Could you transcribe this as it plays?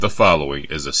The following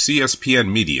is a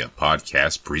CSPN Media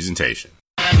podcast presentation.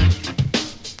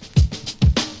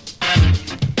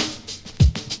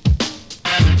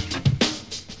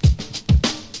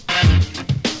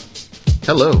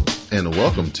 Hello, and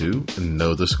welcome to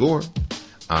Know the Score.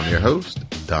 I'm your host,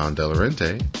 Don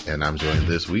Delarente, and I'm joined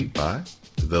this week by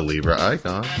the Libra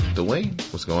icon, Dwayne.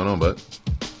 What's going on, bud?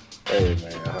 Hey,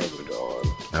 man, how's it going?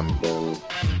 I'm been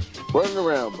running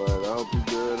around, bud. I hope you're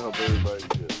good. Hope everybody's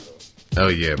good, though. Oh,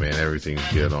 yeah, man. Everything's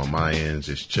good on my end.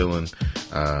 Just chilling.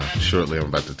 Shortly, I'm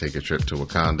about to take a trip to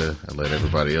Wakanda and let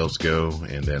everybody else go,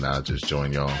 and then I'll just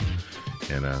join y'all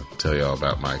and tell y'all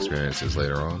about my experiences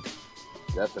later on.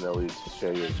 Definitely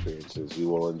share your experiences. You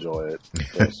will enjoy it.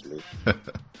 Trust me.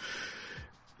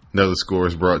 Know the Score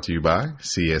is brought to you by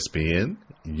CSPN.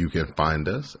 You can find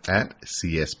us at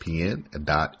cspn.us.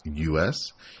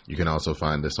 You can also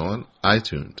find us on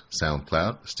iTunes,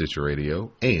 SoundCloud, Stitcher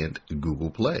Radio, and Google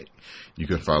Play. You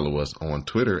can follow us on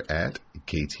Twitter at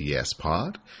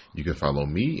KTSPod. You can follow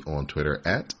me on Twitter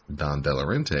at Don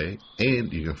Delarente.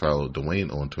 And you can follow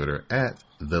Dwayne on Twitter at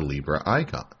the Libra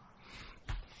Icon.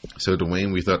 So,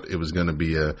 Dwayne, we thought it was going to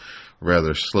be a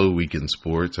rather slow week in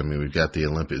sports. I mean, we've got the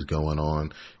Olympics going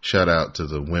on. Shout out to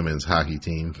the women's hockey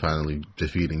team finally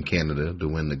defeating Canada to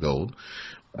win the gold.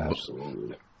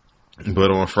 Absolutely.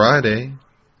 But on Friday,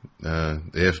 the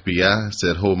FBI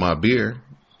said, hold my beer,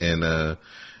 and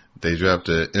they dropped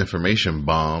an information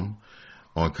bomb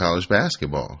on college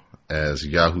basketball as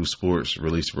Yahoo Sports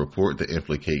released a report that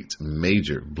implicates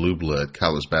major blue blood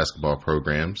college basketball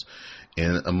programs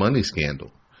in a money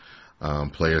scandal.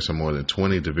 Players from more than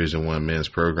 20 Division I men's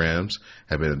programs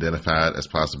have been identified as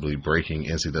possibly breaking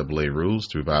NCAA rules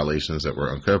through violations that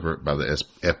were uncovered by the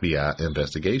FBI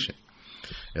investigation.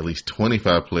 At least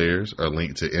 25 players are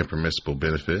linked to impermissible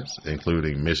benefits,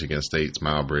 including Michigan State's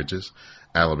Miles Bridges,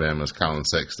 Alabama's Colin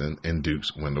Sexton, and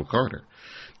Duke's Wendell Carter.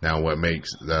 Now, what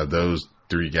makes those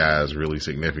three guys really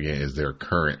significant is they're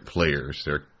current players.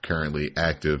 They're currently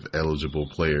active, eligible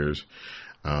players.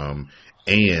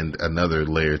 And another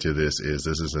layer to this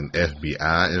is an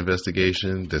FBI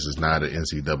investigation. This is not an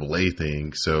NCAA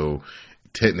thing. So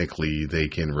technically they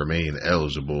can remain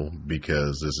eligible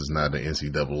because this is not an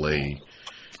NCAA,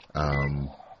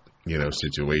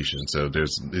 situation. So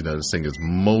there's, this thing is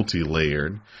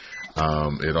multi-layered.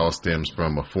 It all stems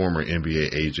from a former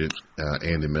NBA agent,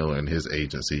 Andy Miller, and his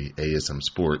agency, ASM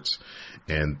Sports,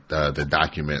 and the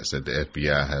documents that the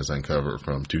FBI has uncovered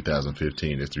from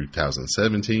 2015 to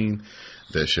 2017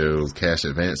 that show cash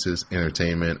advances,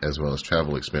 entertainment, as well as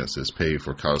travel expenses paid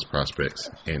for college prospects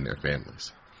and their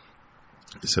families.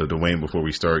 So, Dwayne, before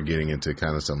we start getting into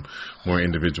kind of some more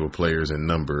individual players and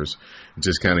numbers,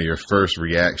 just kind of your first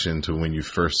reaction to when you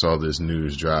first saw this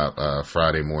news drop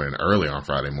early on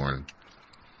Friday morning.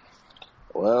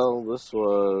 Well, this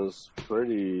was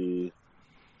pretty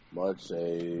much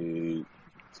a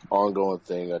ongoing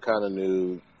thing. I kind of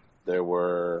knew there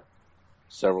were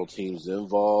several teams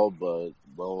involved, but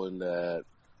knowing that,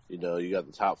 you got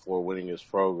the top four winningest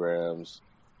programs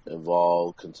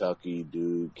involved, Kentucky,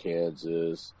 Duke,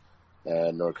 Kansas,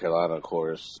 and North Carolina, of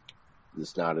course.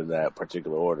 It's not in that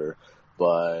particular order,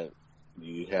 but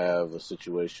you have a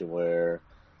situation where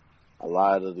a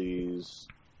lot of these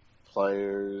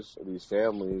players, these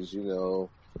families, the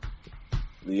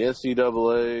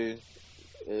NCAA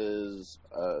is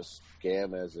a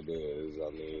scam as it is. I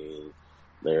mean,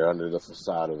 they're under the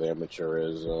facade of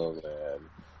amateurism, and,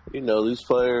 these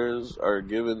players are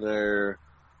given their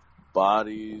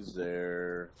bodies,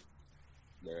 their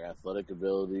athletic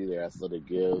ability, their athletic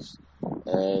gifts,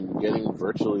 and getting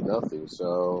virtually nothing.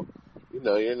 So,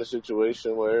 you're in a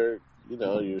situation where,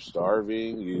 you're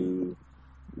starving, you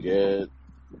get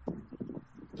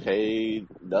paid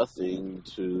nothing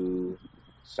to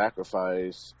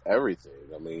sacrifice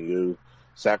everything. I mean, you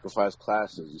sacrifice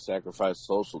classes, you sacrifice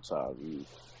social time, you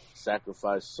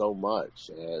sacrifice so much.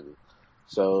 And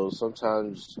so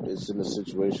sometimes it's in a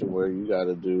situation where you got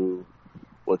to do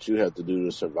what you have to do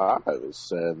to survive.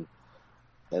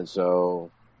 And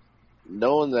so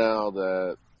knowing now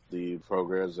that the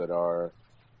programs that are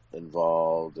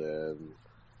involved and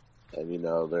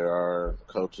there are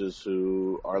coaches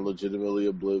who are legitimately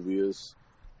oblivious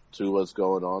to what's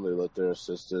going on. They let their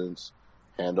assistants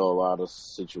handle a lot of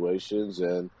situations,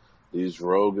 and these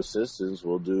rogue assistants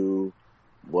will do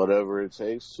whatever it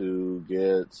takes to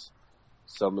get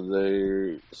some of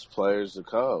their players to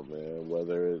come, and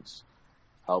whether it's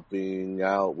helping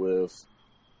out with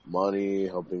money,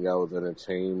 helping out with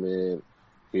entertainment,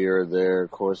 here or there.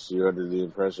 Of course, you're under the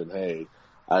impression, hey,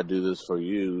 I do this for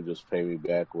you, just pay me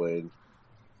back when,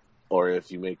 or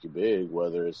if you make it big,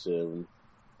 whether it's in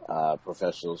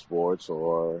professional sports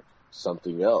or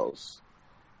something else.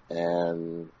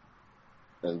 And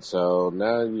so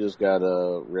now you just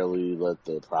gotta really let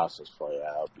the process play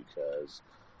out, because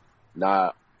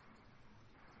not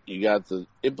you got the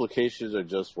implications are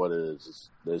just what it is.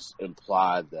 It's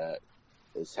implied that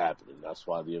it's happening. That's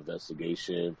why the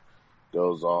investigation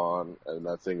goes on. And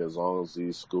I think as long as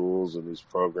these schools and these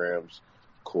programs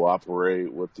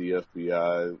cooperate with the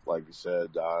FBI, like you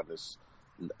said, Don, it's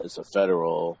a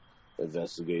federal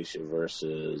investigation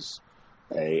versus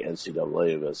a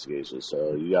NCAA investigation.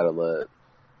 So you got to let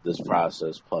this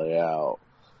process play out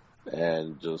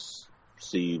and just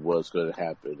see what's going to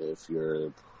happen. If you're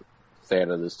a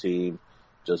fan of this team,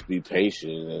 just be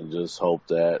patient and just hope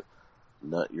that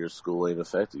your school ain't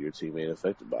affected, your team ain't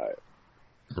affected by it.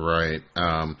 Right.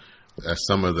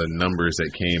 Some of the numbers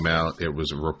that came out, it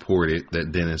was reported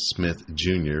that Dennis Smith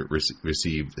Jr.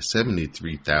 received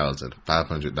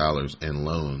 $73,500 in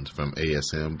loans from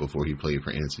ASM before he played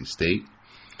for NC State.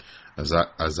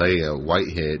 Isaiah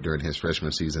Whitehead, during his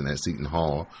freshman season at Seton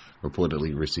Hall,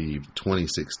 reportedly received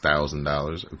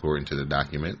 $26,000, according to the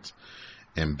documents.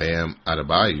 And Bam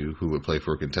Adebayo, who would play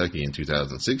for Kentucky in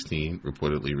 2016,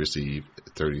 reportedly received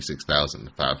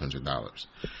 $36,500.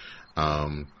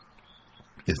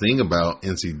 The thing about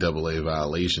NCAA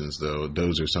violations, though,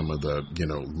 those are some of the,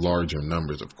 larger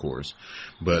numbers, of course,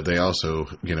 but they also,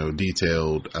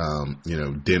 detailed,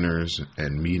 dinners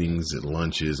and meetings and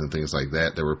lunches and things like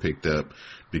that were picked up,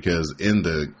 because in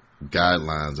the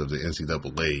guidelines of the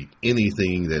NCAA,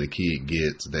 anything that a kid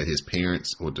gets that his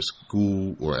parents or the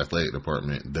school or athletic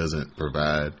department doesn't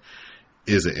provide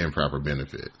is an improper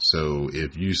benefit. So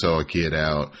if you saw a kid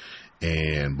out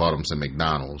and bought him some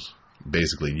McDonald's,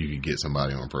 basically you could get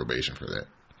somebody on probation for that.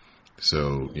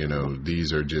 So,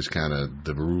 these are just kind of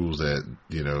the rules that,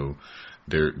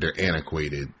 they're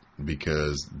antiquated,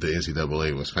 because the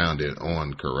NCAA was founded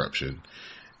on corruption.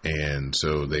 And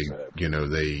so they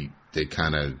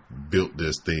kind of built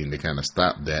this thing to kind of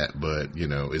stop that, but,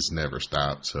 it's never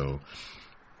stopped. So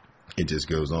it just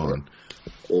goes on.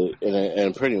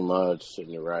 And pretty much,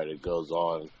 and you're right, it goes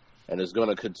on, and it's going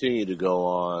to continue to go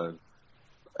on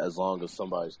as long as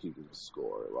somebody's keeping the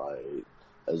score. Like,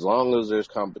 as long as there's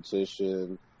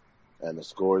competition and the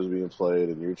score is being played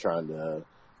and you're trying to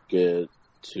get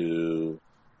to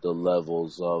the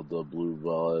levels of the blue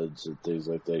bloods and things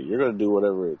like that, you're going to do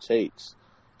whatever it takes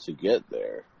to get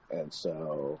there. And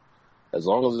so as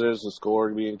long as there's a score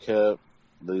being kept,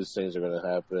 these things are going to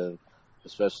happen,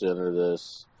 especially under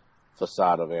this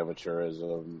facade of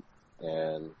amateurism.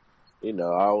 And,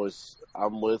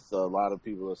 I'm with a lot of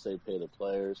people that say pay the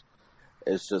players.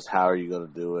 It's just, how are you going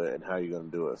to do it, and how are you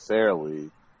going to do it fairly,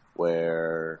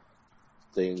 where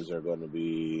things are going to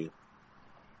be,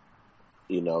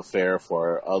 fair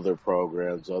for other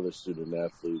programs, other student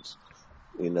athletes,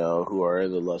 who are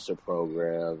in the lesser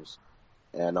programs.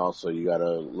 And also you got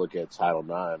to look at Title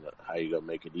IX, how you going to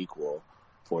make it equal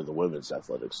for the women's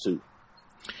athletics too.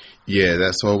 Yeah,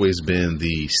 that's always been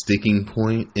the sticking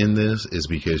point in this, is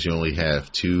because you only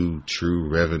have two true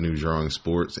revenue drawing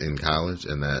sports in college,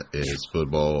 and that is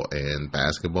football and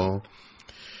basketball.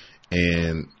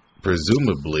 And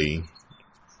presumably,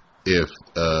 if,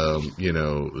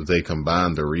 they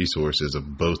combine the resources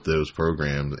of both those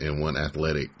programs in one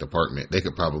athletic department, they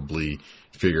could probably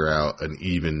figure out an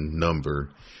even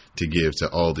number to give to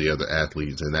all the other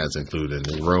athletes. And that's including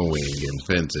rowing and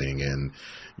fencing and,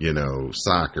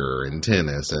 soccer and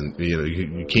tennis. And,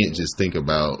 you can't just think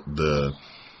about but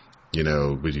you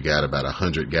got about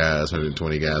 100 guys,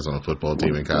 120 guys on a football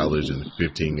team in college and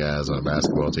 15 guys on a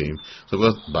basketball team. So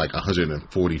like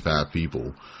 145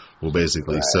 people will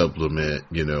basically supplement,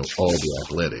 all the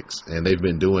athletics. And they've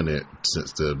been doing it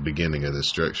since the beginning of the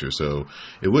structure. So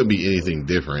it wouldn't be anything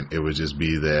different. It would just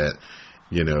be that,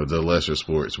 the lesser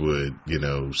sports would,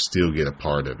 still get a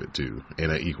part of it too,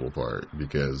 and an equal part,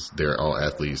 because they're all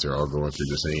athletes. They're all going through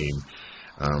the same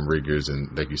rigors.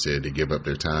 And like you said, they give up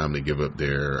their time, they give up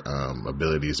their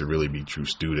abilities to really be true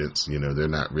students. They're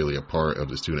not really a part of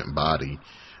the student body,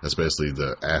 especially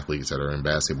the athletes that are in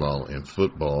basketball and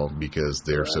football, because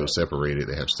they're so separated.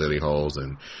 They have study halls,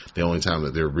 and the only time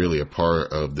that they're really a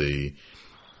part of the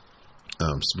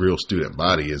real student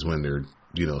body is when they're,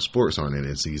 sports aren't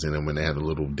in season, and when they have the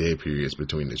little dead periods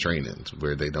between the trainings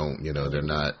where they don't, they're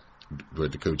not, where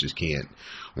the coaches can't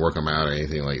work them out or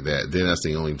anything like that. Then that's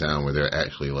the only time where they're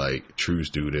actually like true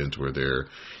students, where they're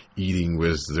eating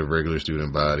with the regular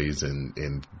student bodies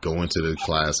and going to the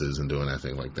classes and doing that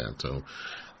thing like that. So,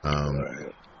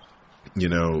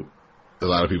 a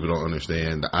lot of people don't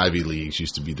understand, the Ivy Leagues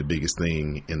used to be the biggest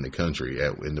thing in the country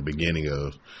in the beginning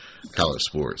of college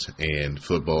sports, and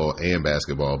football and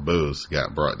basketball both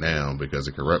got brought down because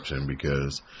of corruption,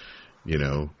 because, you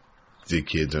know, the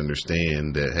kids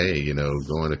understand that, hey, you know,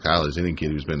 going to college, any kid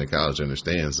who's been to college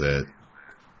understands that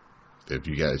if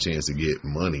you got a chance to get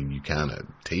money, you kind of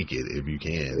take it if you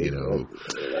can, you know.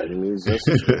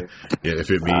 Yeah,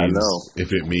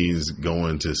 if it means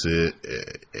going to sit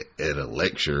at a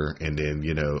lecture and then,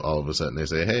 you know, all of a sudden they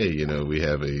say, hey, you know, we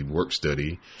have a work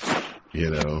study, you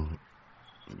know,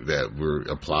 that we're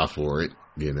apply for it.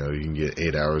 You know, you can get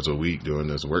 8 hours a week doing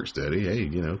this work study. Hey,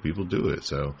 you know, people do it.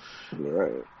 So,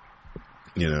 right.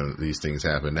 You know, these things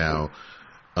happen. Now,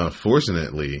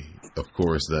 unfortunately, of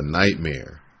course, the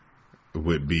nightmare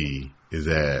would be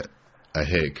that a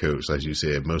head coach, like you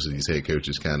said, most of these head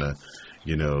coaches kind of,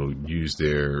 you know, use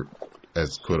their,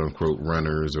 as quote unquote,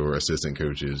 runners or assistant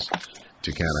coaches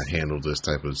to kind of handle this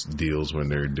type of deals when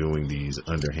they're doing these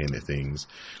underhanded things.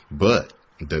 But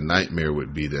the nightmare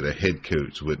would be that a head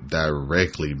coach would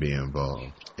directly be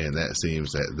involved. And that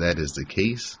seems that is the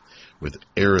case with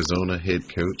Arizona head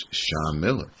coach Sean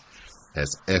Miller,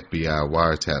 as FBI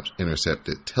wiretaps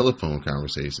intercepted telephone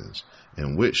conversations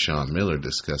in which Sean Miller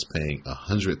discussed paying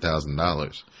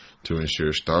 $100,000 to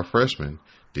ensure star freshman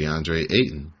DeAndre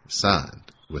Ayton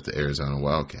signed with the Arizona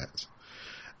Wildcats.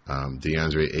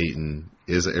 DeAndre Ayton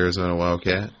is an Arizona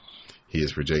Wildcat. He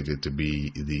is projected to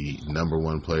be the number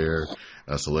one player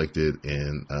selected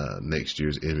in next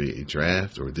year's NBA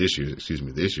draft, or this year's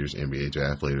NBA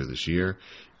draft later this year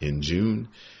in June.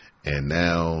 And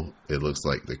now it looks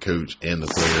like the coach and the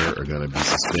player are going to be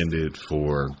suspended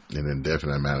for an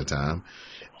indefinite amount of time,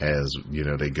 as, you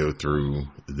know, they go through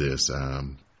this,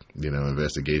 you know,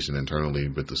 investigation internally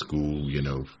with the school, you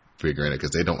know, figuring it,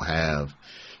 because they don't have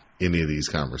any of these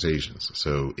conversations.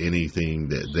 So anything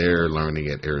that they're learning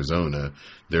at Arizona,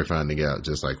 they're finding out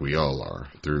just like we all are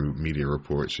through media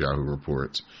reports, Yahoo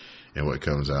reports, and what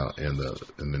comes out in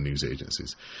the news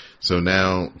agencies. So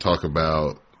now talk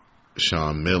about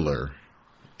Sean Miller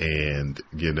and,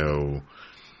 you know,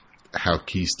 how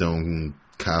Keystone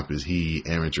Cop is he,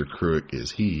 amateur crook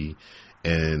is he,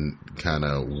 and kind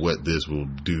of what this will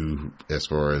do as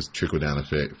far as trickle down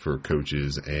effect for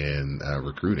coaches and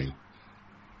recruiting.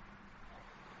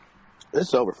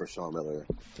 It's over for Sean Miller.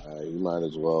 He might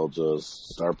as well just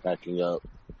start packing up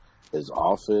his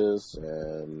office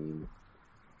and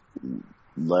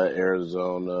let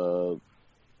Arizona.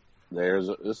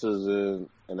 This isn't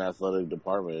an athletic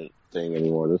department thing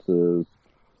anymore. This is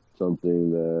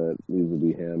something that needs to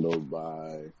be handled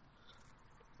by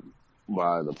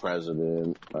the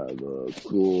president, the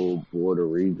school board of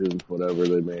regents, whatever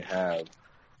they may have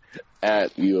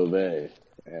at U of A.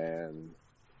 And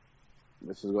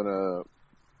this is gonna,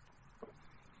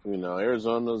 you know,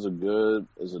 Arizona is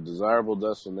a desirable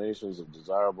destination, is a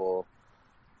desirable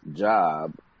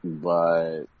job,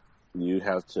 but you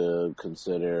have to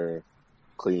consider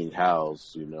cleaning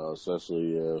house, you know,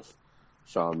 especially if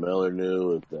Sean Miller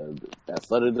knew, if the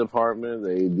athletic department,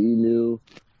 the AD knew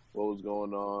what was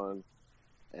going on,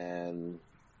 and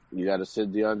you got to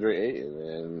sit DeAndre Ayton.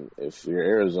 And if you're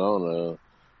Arizona,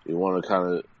 you want to kind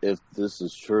of, if this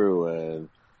is true, and,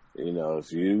 you know,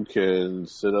 if you can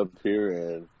sit up here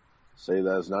and say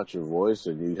that's not your voice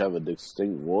and you have a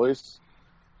distinct voice,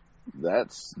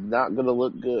 that's not going to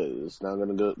look good. It's not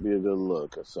going to be a good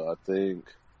look. So I think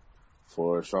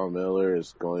for Sean Miller,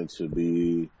 it's going to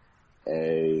be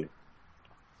a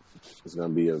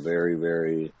very,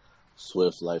 very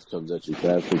swift life comes at you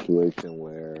fast situation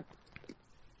where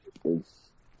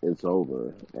it's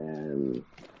over, and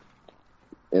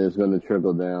it's going to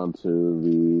trickle down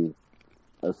to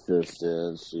the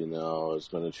assistants. You know, it's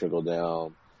going to trickle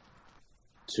down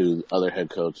to other head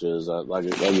coaches. Like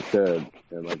you said,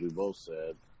 and like we both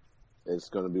said, it's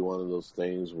going to be one of those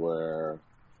things where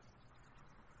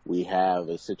we have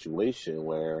a situation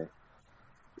where,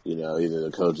 you know, either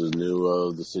the coaches knew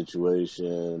of the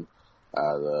situation,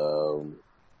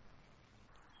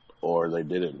 or they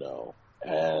didn't know.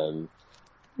 And,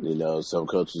 you know, some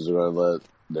coaches are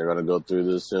they're going to go through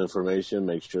this information,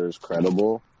 make sure it's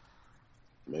credible,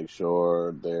 make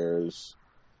sure there's,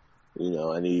 you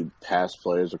know, any past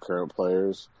players or current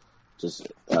players, just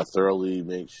thoroughly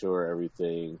make sure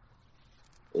everything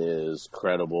is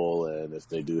credible. And if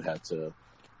they do have to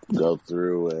go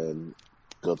through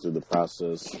the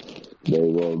process, they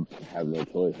will have no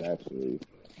choice, actually.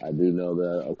 I do know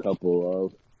that a couple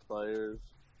of players,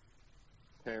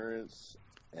 parents,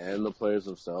 and the players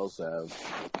themselves have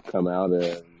come out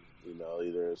and, you know,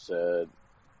 either said,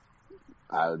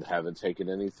 I haven't taken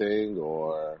anything,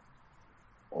 or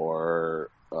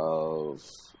of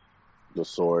the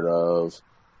sort of,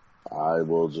 I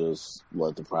will just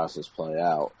let the process play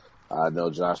out. I know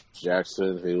Josh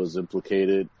Jackson, he was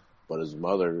implicated, but his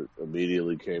mother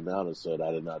immediately came out and said,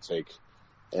 I did not take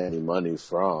any money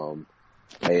from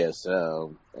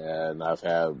ASM. And I've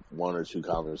had one or two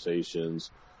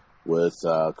conversations with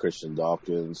Christian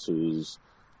Dawkins, who's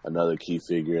another key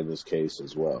figure in this case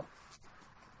as well.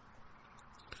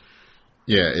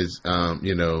 Yeah, it's,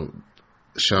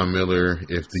 Sean Miller,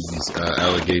 if these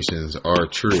allegations are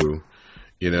true,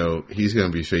 he's going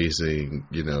to be facing,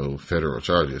 federal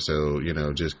charges. So,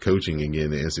 just coaching again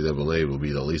the NCAA will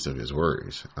be the least of his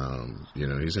worries. He's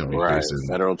going to be facing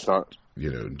federal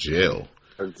jail.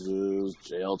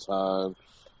 Jail time.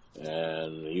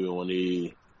 And even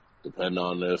when depending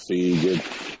on if he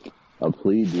gets a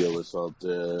plea deal or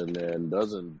something and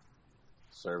doesn't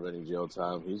serve any jail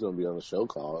time, he's going to be on a show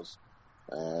cause.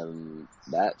 And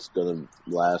that's going to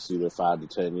last either 5 to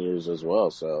 10 years as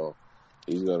well. So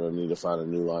he's going to need to find a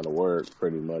new line of work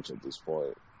pretty much at this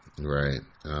point. Right.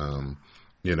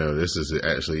 This is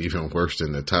actually even worse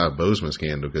than the Todd Bozeman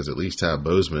scandal, because at least Todd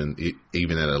Bozeman,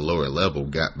 even at a lower level,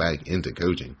 got back into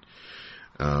coaching.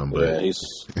 But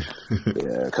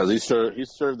because he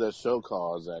served that show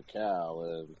cause at Cal,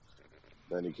 and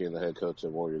then he became the head coach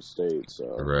at Morgan State.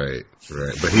 So right.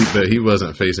 But he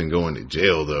wasn't facing going to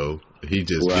jail though. He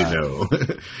just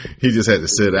he just had to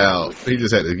sit out. He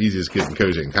just couldn't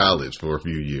coach in college for a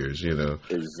few years.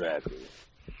 Exactly.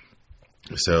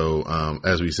 So,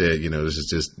 as we said, this is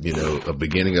just, a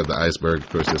beginning of the iceberg. Of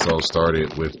course, this all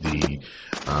started with the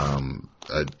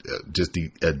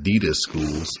Adidas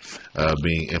schools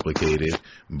being implicated.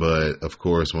 But, of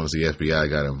course, once the FBI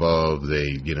got involved,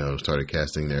 they, started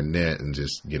casting their net and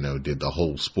just, did the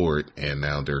whole sport. And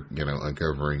now they're,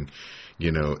 uncovering,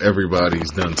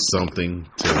 everybody's done something.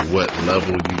 To what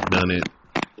level you've done it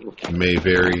may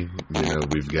vary.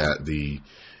 We've got the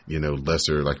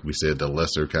lesser, like we said, the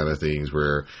lesser kind of things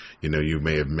where, you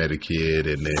may have met a kid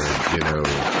and then,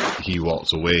 he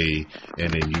walks away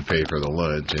and then you pay for the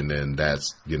lunch, and then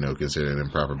that's, considered an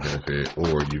improper benefit.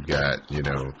 Or you've got,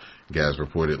 guys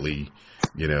reportedly,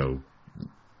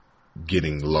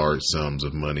 getting large sums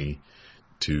of money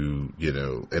to,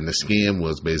 and the scam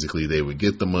was basically they would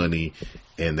get the money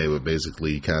and they would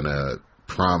basically kind of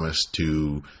promise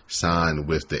to sign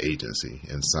with the agency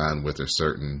and sign with a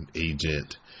certain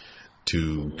agent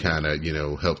to kind of,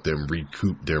 help them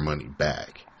recoup their money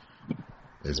back.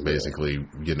 Is basically,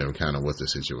 kind of what the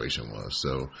situation was.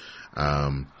 So,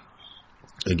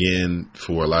 again,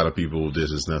 for a lot of people, this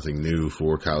is nothing new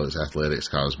for college athletics,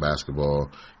 college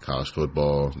basketball, college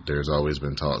football. There's always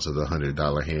been talks of the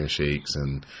 $100 handshakes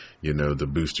and, the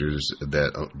boosters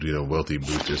that, wealthy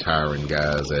boosters hiring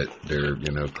guys at their,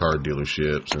 car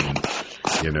dealerships and,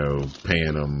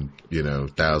 paying them,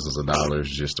 thousands of dollars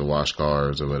just to wash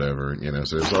cars or whatever,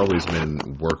 so there's always been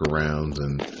workarounds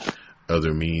and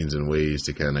other means and ways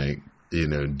to kind of,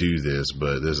 do this,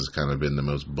 but this has kind of been the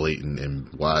most blatant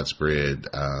and widespread,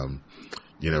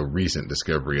 recent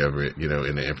discovery of it,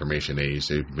 in the information age.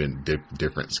 There've been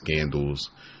different scandals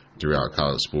throughout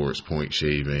college sports, point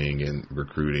shaving and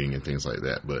recruiting and things like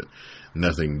that, but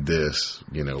nothing this,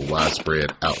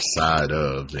 widespread outside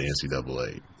of the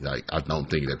NCAA. Like, I don't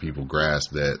think that people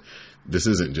grasp that this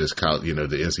isn't just, the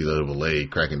NCAA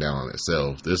cracking down on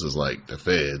itself. This is like the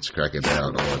feds cracking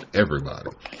down on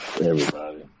everybody.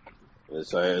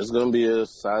 It's going to be a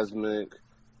seismic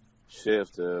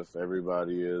shift if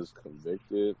everybody is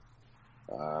convicted.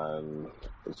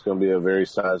 It's going to be a very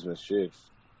seismic shift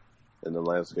in the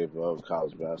landscape of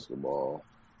college basketball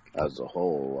as a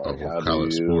whole. Like,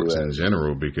 college sports in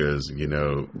general, because,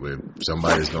 if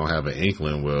somebody's going to have an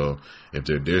inkling, well, if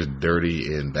they're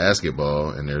dirty in basketball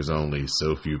and there's only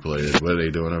so few players, what are they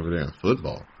doing over there in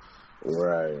football?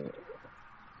 Right.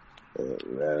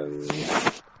 And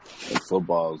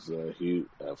football's huge.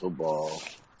 Football.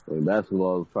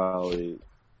 Basketball is probably,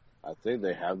 I think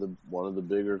they have one of the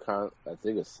bigger, I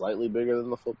think it's slightly bigger than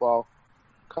the football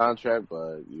contract,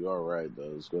 but you are right,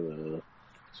 though. It's gonna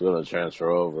transfer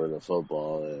over to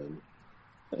football,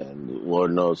 and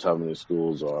Lord knows how many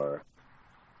schools are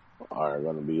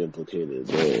going to be implicated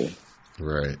there.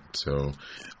 Right. So,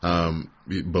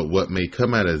 but what may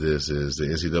come out of this is the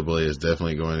NCAA is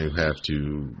definitely going to have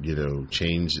to,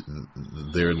 change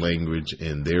their language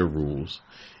and their rules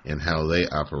and how they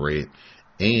operate.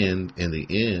 And in the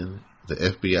end, the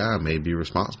FBI may be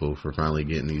responsible for finally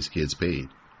getting these kids paid.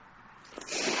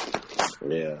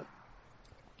 Yeah.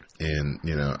 And,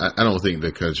 I don't think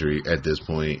the country at this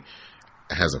point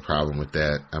has a problem with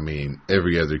that. I mean,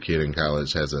 every other kid in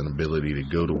college has an ability to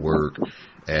go to work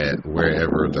at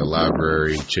wherever, the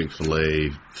library, Chick-fil-A,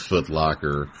 Foot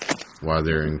Locker, while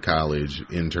they're in college,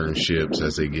 internships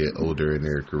as they get older in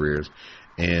their careers.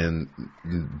 And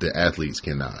the athletes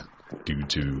cannot, due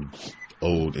to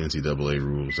old NCAA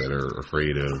rules that are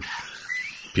afraid of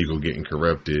people getting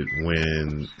corrupted,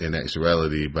 when in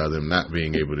actuality, by them not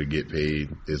being able to get paid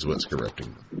is what's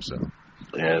corrupting them. So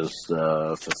it's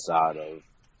the facade of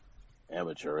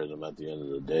amateurism at the end of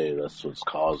the day. That's what's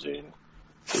causing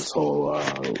this whole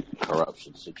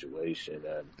corruption situation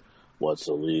and what's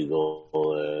illegal.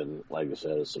 And like I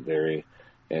said, it's a very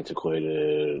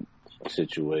antiquated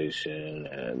situation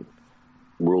and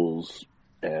rules,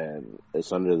 and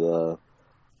it's under the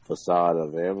facade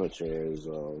of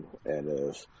amateurism. And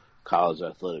if college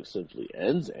athletics simply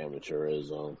ends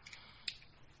amateurism,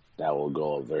 that will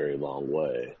go a very long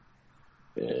way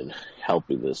in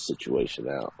helping this situation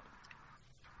out.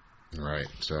 Right.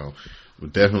 So will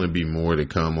definitely be more to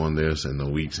come on this in the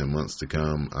weeks and months to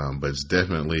come. But it's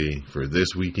definitely for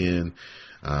this weekend.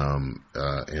 And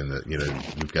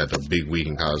we've got the big week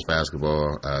in college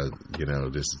basketball.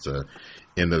 This is the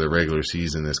end of the regular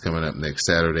season that's coming up next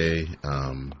Saturday.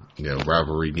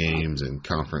 Rivalry games and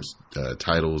conference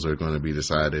titles are going to be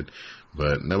decided,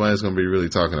 but nobody's going to be really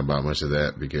talking about much of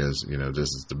that because, this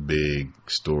is the big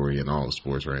story in all of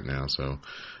sports right now. So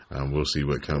we'll see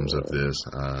what comes of this,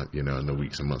 in the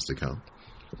weeks and months to come.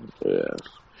 Yeah,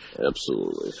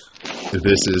 absolutely.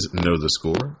 This is Know the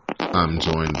Score. I'm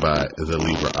joined by the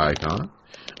Libra Icon.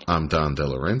 I'm Don De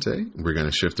Laurenti. We're going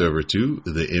to shift over to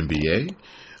the NBA.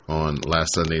 On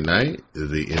last Sunday night,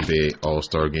 the NBA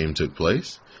All-Star Game took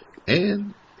place,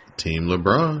 and Team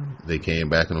LeBron, they came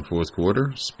back in the fourth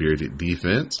quarter, spirited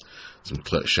defense, some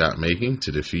clutch shot making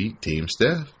to defeat Team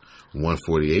Steph,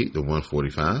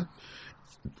 148-145.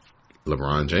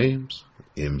 LeBron James,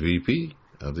 MVP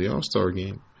of the All-Star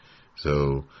Game.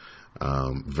 So,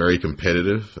 very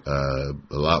competitive, a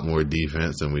lot more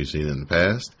defense than we've seen in the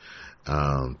past.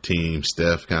 Team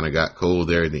Steph kind of got cold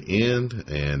there at the end,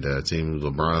 and Team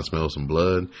LeBron smelled some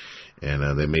blood,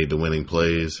 and they made the winning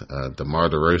plays. DeMar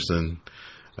DeRozan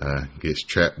gets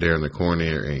trapped there in the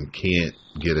corner and can't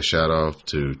get a shot off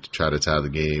to try to tie the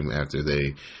game after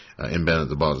they inbounded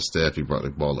the ball to Steph. He brought the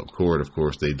ball up court. Of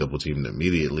course, they double-teamed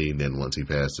immediately. Then once he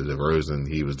passed to DeRozan,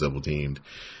 he was double-teamed.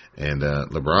 And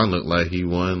LeBron looked like he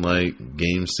won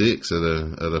Game 6 of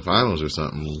the finals or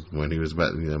something when he was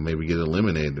about to maybe get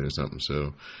eliminated or something.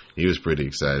 So he was pretty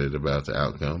excited about the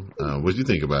outcome. What did you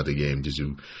think about the game? Did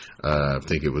you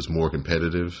think it was more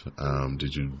competitive?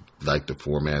 Did you like the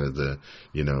format of the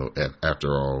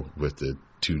after all, with the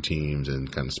two teams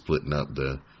and kind of splitting up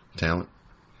the talent?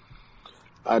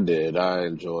 I did. I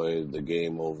enjoyed the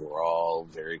game overall.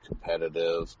 Very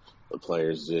competitive. The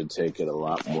players did take it a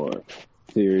lot more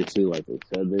seriously, like they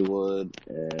said they would,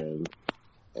 and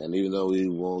even though we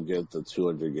won't get the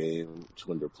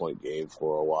 200-point game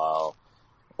for a while,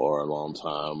 or a long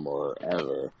time, or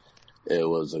ever, it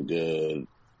was a good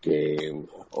game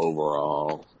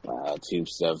overall. Team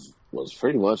Steph was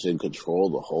pretty much in control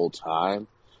the whole time,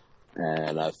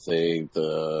 and I think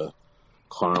the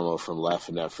karma from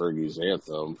laughing at Fergie's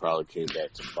anthem probably came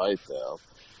back to bite them,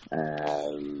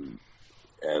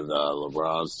 and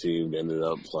LeBron's team ended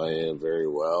up playing very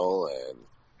well and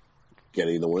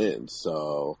getting the win.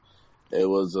 So it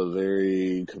was a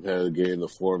very competitive game. The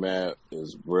format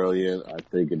is brilliant. I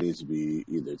think it needs to be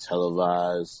either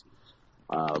televised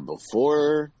on the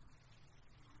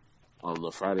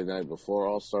Friday night before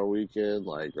All-Star Weekend,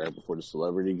 like right before the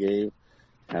celebrity game,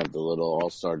 have the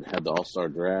All-Star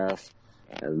draft,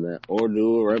 and then, or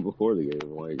do it right before the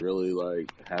game. Really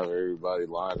have everybody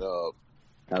line up,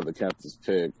 have the captain's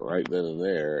pick right then and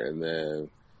there, and then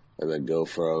go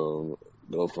from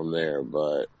there.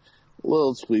 But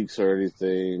little tweaks or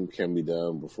anything can be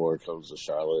done before it comes to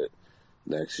Charlotte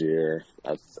next year.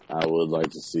 I would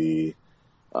like to see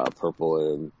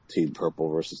purple and Team Purple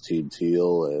versus Team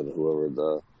Teal, and whoever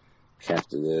the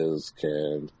captain is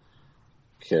can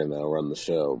run the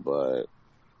show. But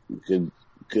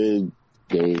good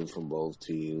game from both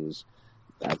teams.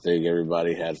 I think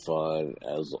everybody had fun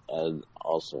and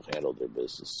also handled their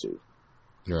business too.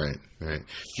 Right.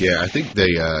 Yeah, I think they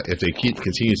if they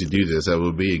continue to do this, that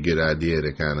would be a good idea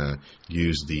to kind of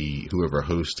use whoever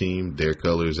host team, their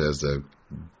colors as the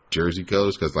jersey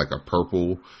colors, because a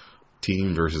purple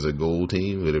team versus a gold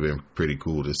team would have been pretty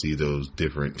cool to see those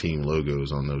different team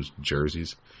logos on those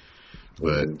jerseys.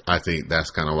 But I think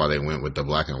that's kind of why they went with the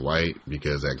black and white,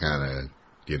 because that kind of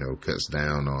cuts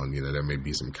down on, there may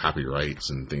be some copyrights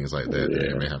and things like that that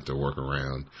they may have to work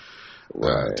around.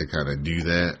 Right. to kind of do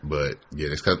that. But yeah,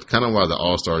 it's kind of why the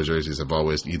All-Star jerseys have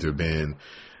always either been,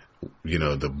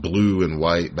 the blue and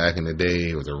white back in the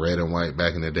day, or the red and white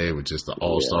back in the day with just the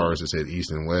All-Stars that said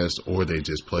East and West, or they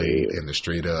just played in the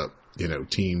straight up,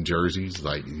 team jerseys,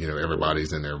 like,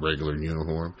 everybody's in their regular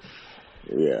uniform.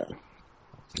 Yeah.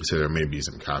 So there may be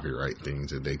some copyright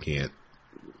things that they can't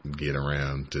get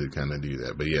around to kind of do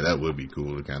that. But yeah, that would be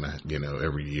cool to kind of,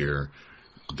 every year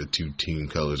the two team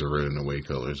colors are red and away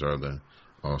colors are the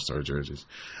All-Star jerseys.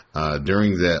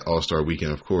 During that All-Star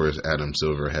weekend, of course, Adam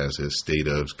Silver has his state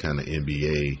of kind of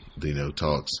NBA,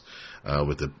 talks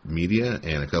with the media,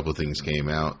 and a couple of things came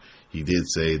out. He did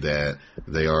say that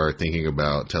they are thinking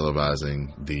about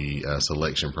televising the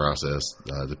selection process,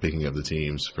 the picking of the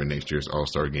teams for next year's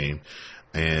All-Star game.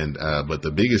 And but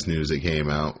the biggest news that came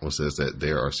out says that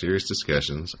there are serious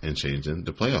discussions in changing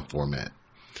the playoff format.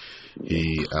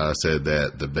 He said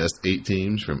that the best 8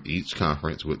 teams from each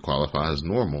conference would qualify as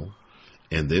normal,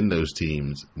 and then those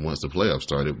teams, once the playoffs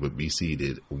started, would be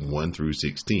seeded 1 through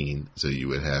 16. So you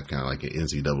would have kind of like an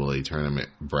NCAA tournament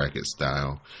bracket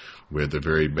style, where the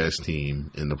very best team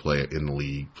in the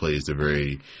league plays the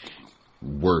very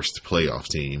worst playoff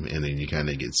team, and then you kind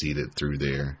of get seeded through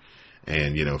there.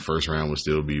 And, first round would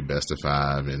still be best of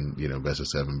 5 and, best of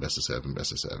 7, best of 7,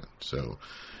 best of 7. So,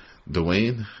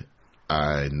 Dwayne,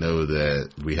 I know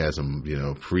that we had some,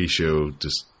 pre-show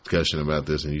discussion about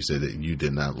this, and you said that you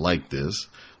did not like this.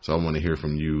 So I want to hear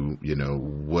from you,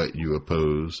 what you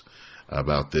oppose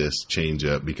about this change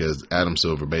up, because Adam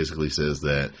Silver basically says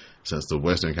that since the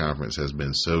Western Conference has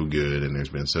been so good and there's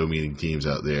been so many teams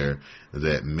out there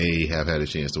that may have had a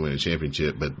chance to win a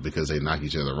championship, but because they knock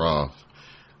each other off,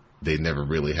 they never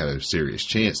really had a serious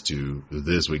chance to.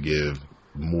 This would give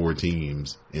more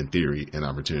teams, in theory, an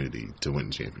opportunity to win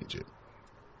the championship.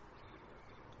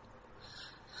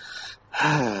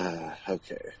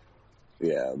 Okay.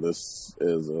 Yeah, this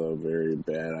is a very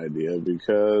bad idea,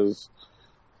 because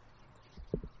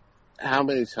how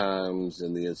many times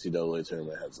in the NCAA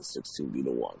tournament has a 16 beat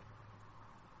a 1?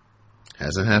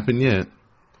 Hasn't happened yet.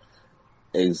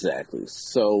 Exactly.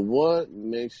 So what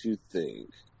makes you think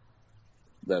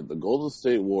that the Golden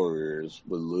State Warriors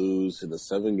would lose in a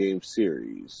 7-game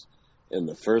series in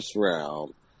the first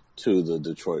round to the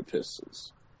Detroit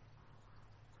Pistons?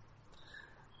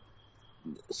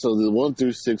 So the 1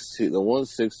 through 16, the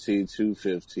 116,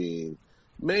 215,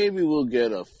 maybe we'll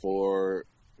get a 4-13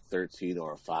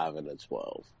 or a 5 and a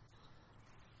 12.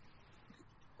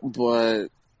 But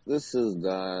this is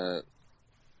not.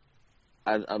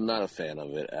 I'm not a fan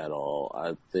of it at all.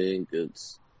 I think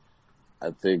it's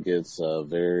a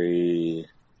very.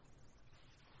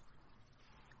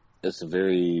 It's a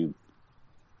very.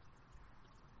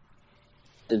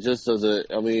 It just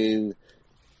doesn't. I mean,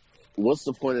 what's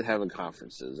the point of having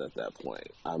conferences at that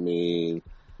point? I mean,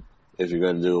 if you're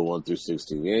going to do a 1 through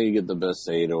 16, you get the best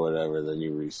 8 or whatever, then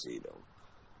you reseed them.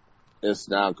 It's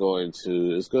going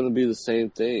to be the same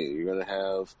thing. You're going to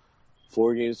have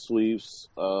 4-game sweeps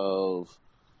of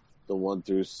the 1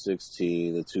 through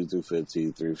 16, the 2 through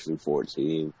 15, 3 through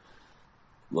 14.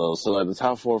 Well, so like the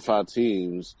top 4 or 5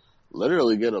 teams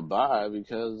literally get a bye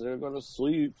because they're going to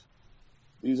sweep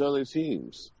these other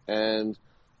teams. And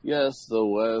yes, the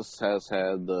West has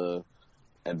had the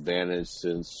advantage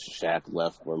since Shaq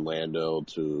left Orlando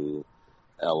to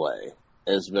LA.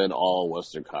 It's been all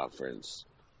Western Conference,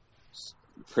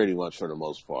 pretty much for the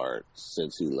most part,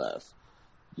 since he left.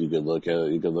 You can look at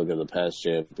the past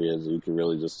champions, and you can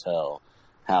really just tell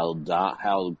how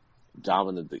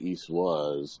dominant the East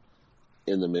was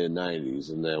in the mid '90s,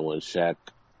 and then when Shaq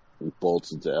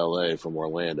bolted to LA from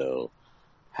Orlando,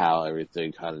 how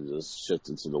everything kind of just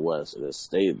shifted to the West and has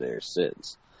stayed there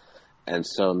since. And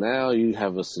so now you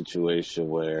have a situation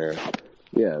where,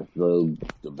 yeah, the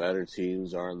better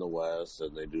teams are in the West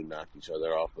and they do knock each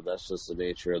other off, but that's just the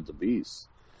nature of the beast.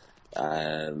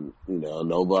 And,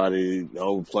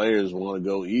 no players want to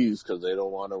go East because they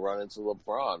don't want to run into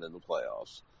LeBron in the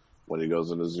playoffs when he goes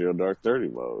into 0 Dark 30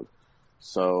 mode.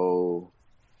 So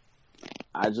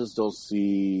I just don't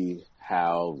see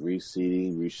how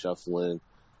reseeding, reshuffling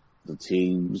the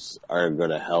teams are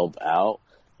going to help out.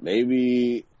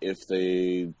 Maybe if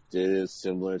they did it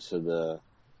similar to the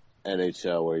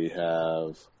NHL where you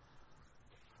have,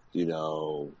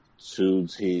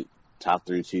 top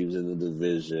 3 teams in the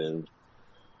division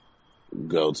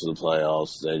go to the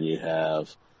playoffs, then you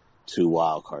have 2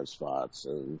 wild card spots.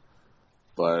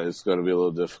 But it's going to be a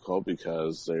little difficult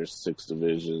because there's 6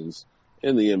 divisions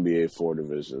in the NBA, 4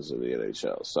 divisions in the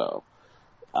NHL. So,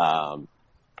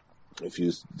 if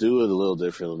you do it a little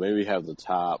differently, maybe have the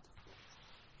top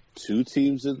 2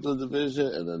 teams in the division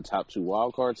and then top 2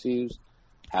 wildcard teams,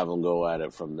 have them go at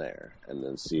it from there, and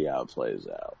then see how it plays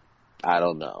out. I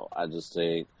don't know. I just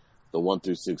think the 1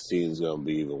 through 16 is going to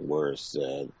be even worse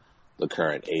than the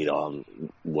current 8 on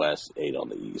West, 8 on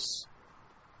the East.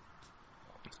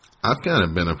 I've kind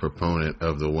of been a proponent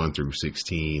of the 1 through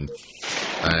 16,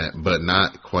 but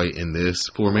not quite in this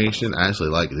formation. I actually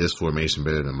like this formation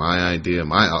better than my idea.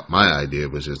 My idea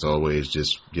was just always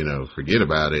just, forget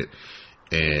about it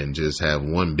and just have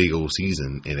one big old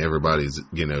season, and everybody's,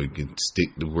 you can stick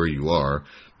to where you are,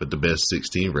 but the best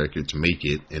 16 record to make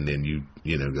it, and then you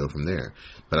go from there.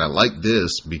 But I like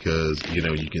this because,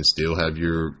 you can still have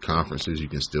your conferences, you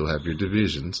can still have your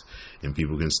divisions, and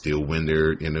people can still win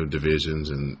their, divisions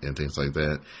and things like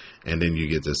that. And then you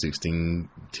get the 16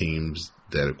 teams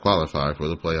that qualify for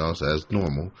the playoffs as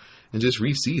normal, and just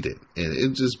reseed it. And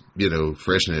it just,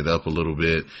 freshen it up a little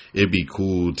bit. It'd be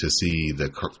cool to see the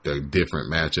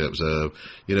different matchups of,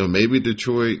 maybe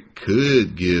Detroit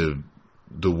could give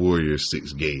the Warriors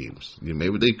 6 games.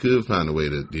 Maybe they could find a way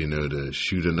to, to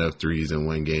shoot enough threes in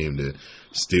one game to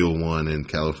steal one in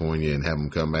California and have them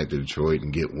come back to Detroit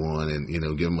and get one and,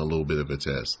 give them a little bit of a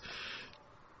test.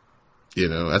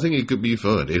 I think it could be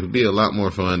fun. It would be a lot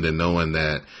more fun than knowing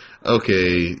that,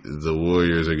 okay, the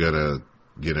Warriors are going to,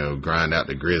 grind out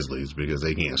the Grizzlies because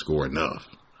they can't score enough.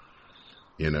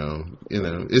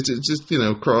 It's just,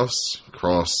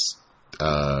 cross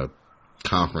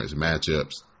conference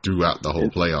matchups throughout the whole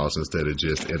playoffs instead of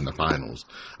just in the finals.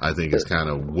 I think it's kind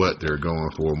of what they're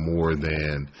going for more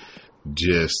than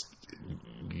just,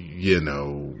 we're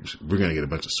going to get a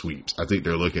bunch of sweeps. I think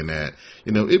they're looking at,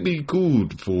 it'd be cool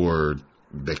for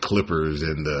the Clippers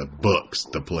and the Bucks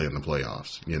to play in the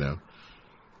playoffs,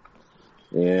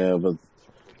 Yeah, but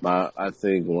I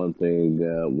think one thing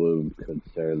that would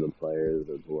concern the players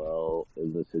as well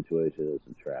in this situation is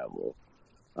the travel.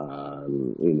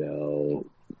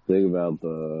 Think about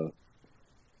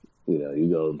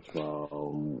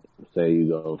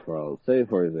say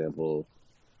for example,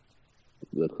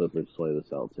 the Clippers play the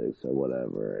Celtics or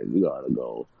whatever, and you gotta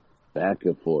go back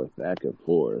and forth,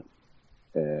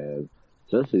 and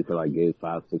especially for like games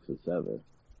 5, 6, and 7.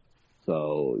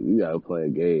 So you gotta play a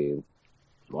game,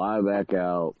 fly back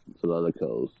out to the other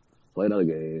coast, play another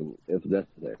game if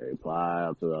necessary, fly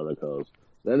out to the other coast.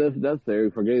 Then if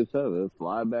necessary for game 7,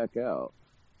 fly back out.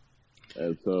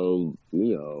 And so,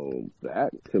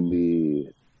 that could be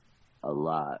a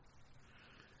lot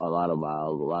of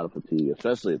miles, a lot of fatigue,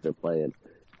 especially if they're playing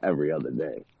every other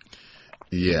day.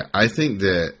 Yeah, I think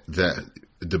that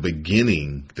the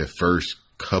beginning, the first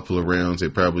couple of rounds,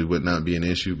 it probably would not be an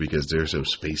issue because they're so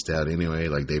spaced out anyway.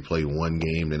 Like they play one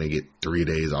game, then they get 3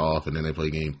 days off, and then they play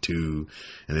game 2,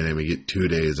 and then they may get 2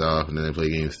 days off, and then they play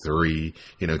game 3.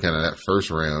 Kind of that first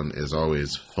round is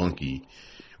always funky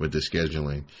with the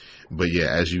scheduling. But yeah,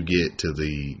 as you get to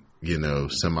the,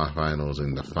 semifinals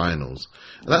and the finals,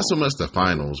 not so much the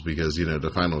finals because,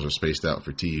 the finals are spaced out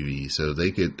for TV. So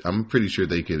I'm pretty sure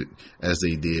they could, as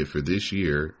they did for this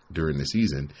year during the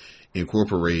season,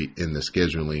 incorporate in the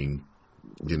scheduling,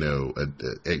 an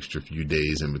extra few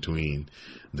days in between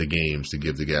the games to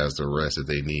give the guys the rest that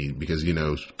they need. Because,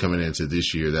 coming into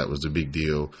this year, that was the big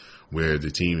deal where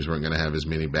the teams weren't going to have as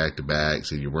many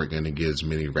back-to-backs and you weren't going to get as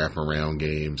many wraparound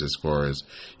games as far as,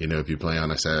 if you play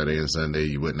on a Saturday and Sunday,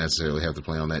 you wouldn't necessarily have to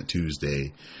play on that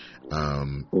Tuesday.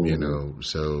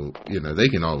 So, they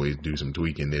can always do some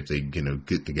tweaking if they,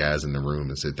 get the guys in the room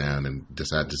and sit down and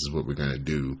decide this is what we're going to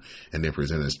do and then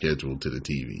present a schedule to the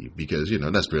TV because,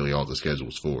 that's really all the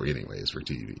schedule's for anyways, for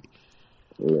TV.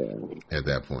 Yeah. At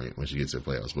that point, once you get to the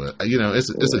playoffs. But,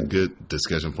 it's a good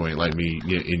discussion point. Like me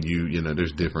and you,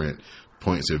 there's different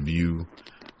points of view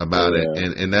about it.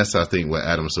 And that's, I think, what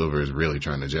Adam Silver is really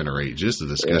trying to generate. Just the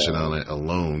discussion on it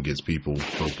alone gets people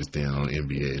focused in on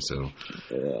NBA. So,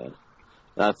 yeah.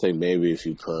 I think maybe if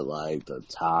you put like the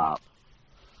top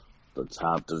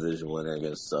division winner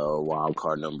against wild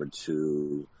card number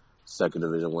 2, second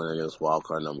division winner against wild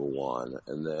card number 1,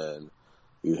 and then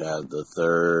you have the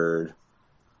third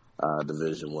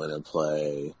division winner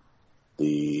play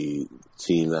the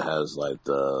team that has like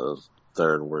the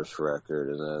third worst record,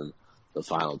 and then the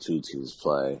final 2 teams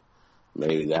play.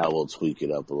 Maybe that will tweak it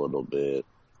up a little bit.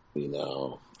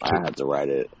 I have to write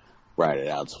it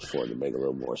out for it to make a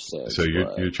little more sense. So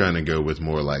you're trying to go with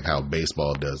more like how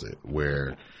baseball does it,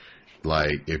 where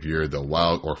like if you're the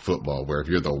football, where if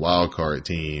you're the wild card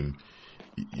team,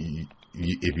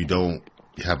 if you don't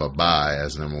have a bye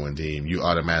as number 1 team, you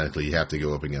automatically have to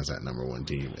go up against that number 1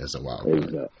 team as a wild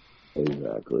card.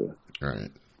 Exactly. Right.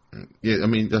 Yeah, I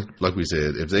mean, like we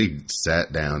said, if they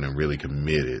sat down and really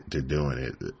committed to doing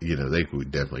it, they could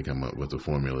definitely come up with a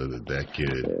formula that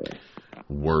could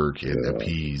work and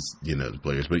appease, the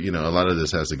players. But, a lot of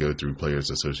this has to go through Players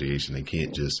Association. They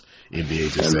can't just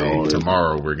NBA just say,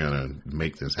 tomorrow we're going to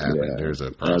make this happen. Yeah. There's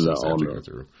a process they have to go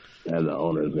through. And the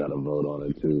owner's got to vote on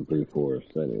it too, 3/4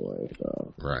 anyway.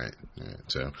 So. Right. Yeah.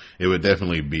 So it would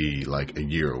definitely be like a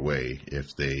year away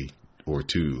if they, or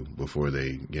two, before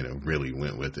they, really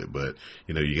went with it. But,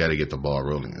 you got to get the ball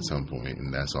rolling at some point,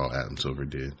 and that's all Adam Silver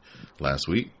did last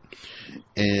week.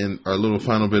 And our little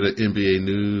final bit of NBA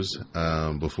news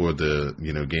before the,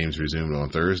 games resumed on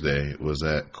Thursday was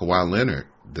that Kawhi Leonard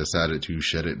decided to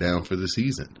shut it down for the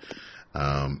season.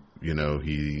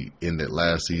 He ended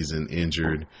last season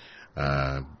injured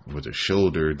with a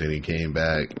shoulder. Then he came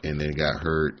back and then got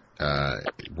hurt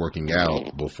working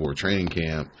out before training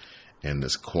camp. And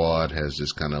this quad has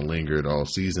just kind of lingered all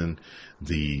season.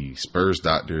 The Spurs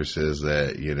doctor says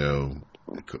that,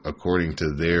 according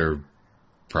to their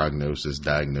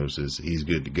diagnosis, he's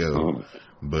good to go.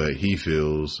 But he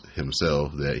feels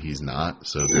himself that he's not.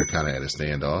 So they're kind of at a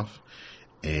standoff.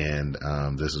 And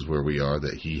this is where we are,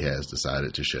 that he has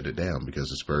decided to shut it down because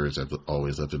the Spurs have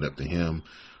always left it up to him.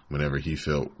 Whenever he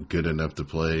felt good enough to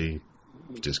play,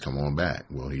 just come on back.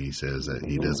 Well, he says that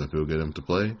he doesn't feel good enough to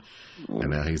play, and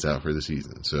now he's out for the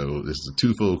season. So this is a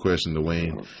twofold question to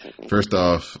Wayne. First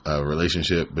off,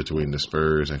 relationship between the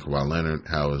Spurs and Kawhi Leonard,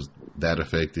 how is that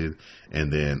affected?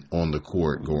 And then on the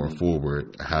court going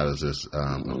forward, how does this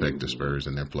affect the Spurs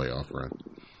in their playoff run?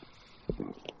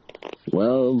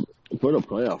 Well, for the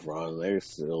playoff run, they're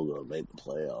still going to make the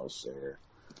playoffs there.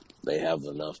 They have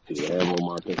enough people. They have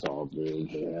Marcus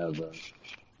Aldridge.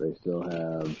 They still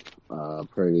have a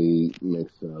pretty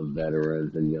mix of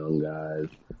veterans and young guys.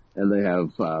 And they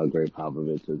have Greg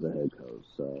Popovich as the head coach.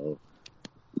 So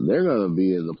they're going to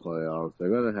be in the playoffs. They're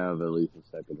going to have at least a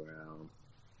second round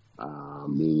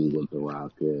meeting with the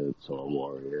Rockets or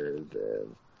Warriors.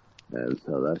 And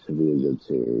so that should be a good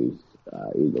series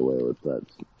either way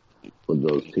with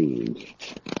those teams.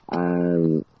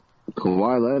 And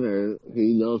Kawhi Leonard,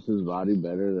 he knows his body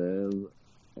better than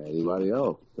anybody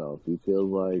else. So if he feels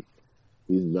like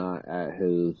he's not at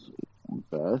his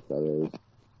best, at his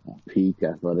peak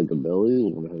athletic ability,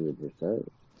 100%,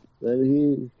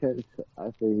 then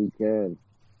I think he can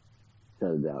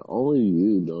shut it down. Only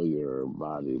you know your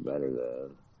body better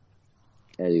than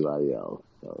anybody else.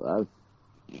 So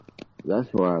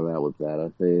that's where I'm at with that. I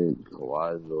think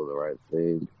Kawhi's doing the right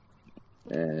thing,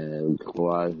 and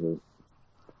Kawhi's just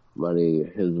letting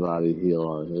his body heal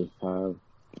on his time.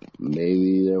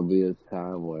 Maybe there'll be a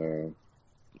time where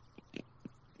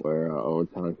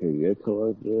overtime can get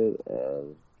collected,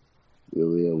 and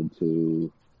he'll be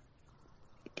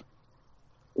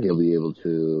able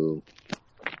to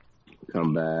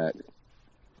come back,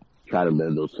 try to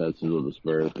mend those senses with the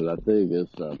Spurs, because I think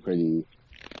it's a pretty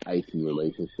icy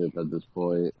relationship at this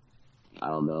point. I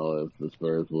don't know if the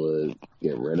Spurs would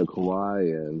get rid of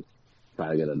Kawhi and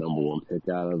try to get a number one pick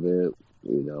out of it,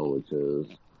 which is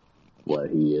what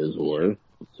he is worth.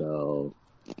 So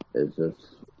it's just,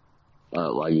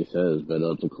 like you said, it's been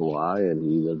up to Kawhi, and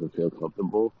he doesn't feel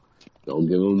comfortable. Don't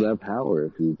give him that power.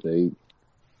 If you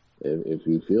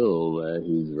feel that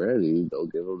he's ready,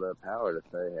 don't give him that power to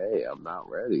say, hey, I'm not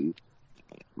ready.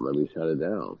 Let me shut it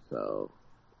down. So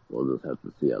we'll just have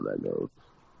to see how that goes.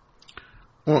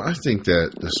 Well, I think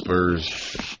that the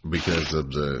Spurs, because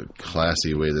of the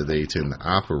classy way that they tend to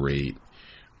operate,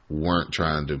 weren't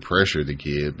trying to pressure the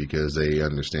kid because they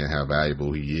understand how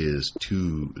valuable he is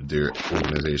to their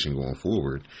organization going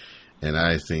forward. And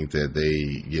I think that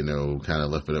they, kind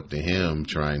of left it up to him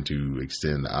trying to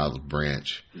extend the olive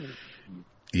branch,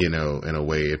 in a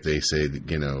way. If they say,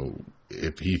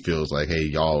 if he feels like, hey,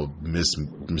 y'all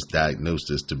misdiagnosed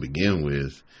this to begin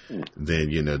with, then,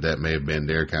 that may have been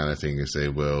their kind of thing to say,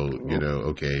 well,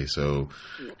 okay, so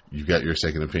you've got your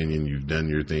second opinion, you've done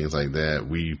your things like that.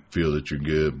 We feel that you're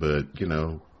good, but,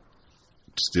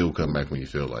 still come back when you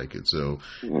feel like it. So,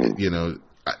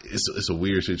 it's a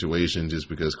weird situation just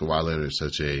because Kawhi Leonard is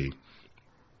such a,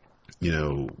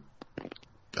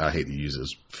 I hate to use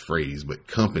this phrase, but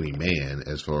company man,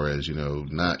 as far as,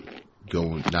 not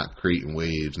creating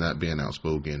waves, not being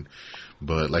outspoken.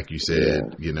 But like you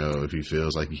said, if he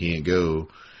feels like he can't go,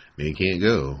 then he can't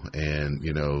go. And,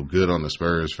 good on the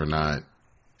Spurs for not,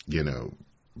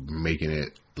 making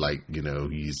it like,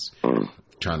 he's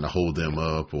trying to hold them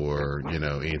up or,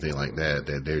 anything like that,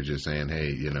 that they're just saying,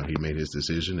 hey, he made his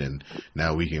decision and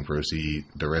now we can proceed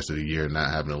the rest of the year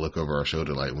not having to look over our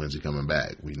shoulder like, when's he coming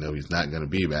back? We know he's not going to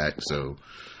be back, so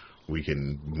we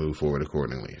can move forward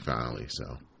accordingly, finally.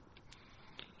 So,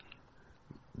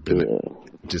 been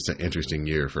just an interesting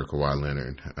year for Kawhi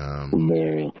Leonard.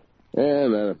 Man.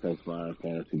 And that affects my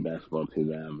fantasy basketball team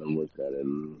that I haven't looked at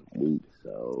in weeks.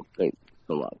 So thanks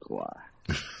a lot,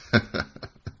 Kawhi.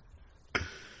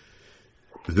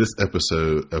 This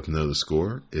episode of Know the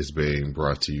Score is being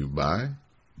brought to you by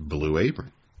Blue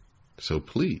Apron. So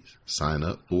please sign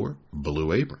up for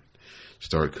Blue Apron.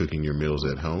 Start cooking your meals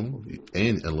at home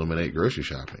and eliminate grocery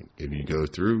shopping. If you go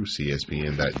through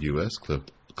cspn.us,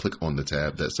 click on the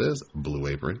tab that says Blue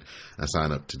Apron and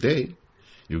sign up today,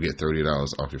 you'll get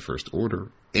 $30 off your first order,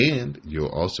 and you'll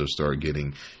also start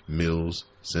getting meals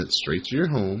sent straight to your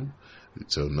home.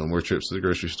 So no more trips to the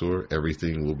grocery store.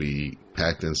 Everything will be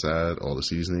packed inside. All the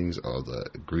seasonings, all the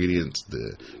ingredients,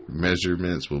 the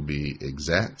measurements will be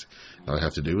exact. All you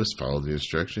have to do is follow the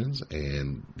instructions,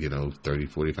 and 30,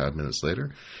 45 minutes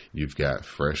later, you've got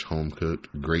fresh, home-cooked,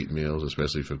 great meals,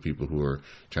 especially for people who are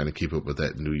trying to keep up with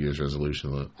that New Year's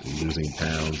resolution of losing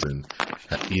pounds and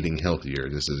eating healthier.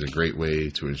 This is a great way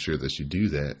to ensure that you do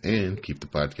that and keep the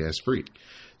podcast free.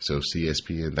 So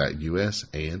CSPN.us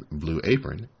and Blue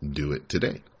Apron, do it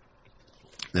today.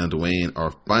 Now, Dwayne, our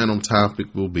final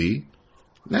topic will be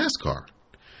NASCAR.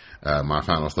 My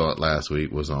final thought last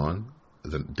week was on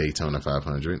the Daytona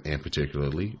 500, and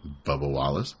particularly Bubba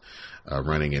Wallace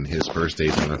running in his first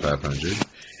Daytona 500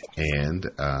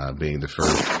 and being the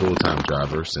first full-time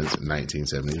driver since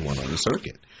 1971 on the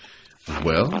circuit.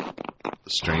 Well,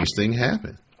 strange thing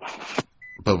happened.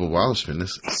 Bubba Wallace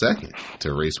finished second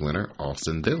to race winner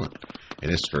Austin Dillon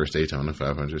in his first Daytona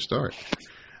 500 start.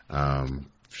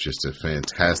 Just a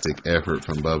fantastic effort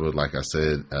from Bubba. Like I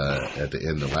said at the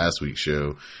end of last week's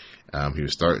show, he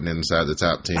was starting inside the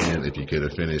top 10. If he could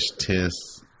have finished 10th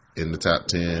in the top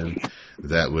 10,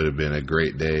 that would have been a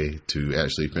great day. To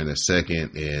actually finish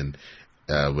second and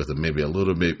with maybe a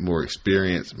little bit more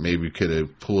experience, maybe could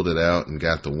have pulled it out and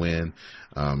got the win.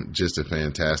 Just a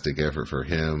fantastic effort for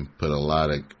him. Put a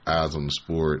lot of eyes on the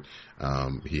sport.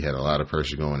 He had a lot of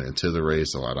pressure going into the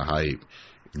race, a lot of hype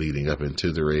leading up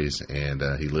into the race, and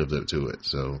he lived up to it.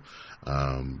 So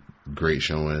great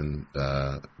showing,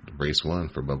 race one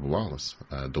for Bubba Wallace.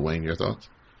 Dwayne, your thoughts?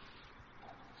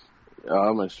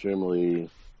 I'm extremely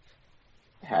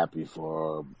happy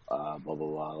for Bubba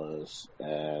Wallace,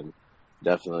 and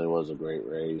definitely was a great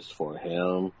race for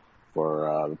him,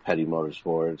 for the Petty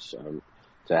Motorsports.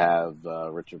 To have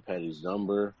Richard Petty's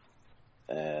number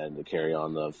and to carry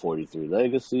on the 43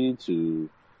 legacy, to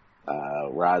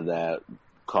ride that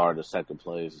car to second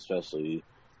place, especially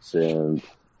since,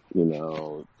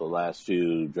 the last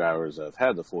few drivers that have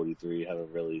had the 43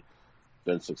 haven't really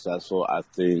been successful. I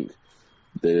think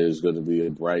there's going to be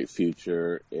a bright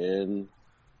future in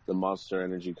the Monster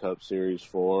Energy Cup Series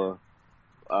for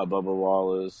Bubba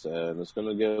Wallace, and it's going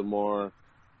to get more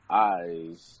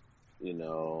eyes,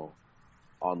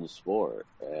 on the sport,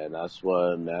 and that's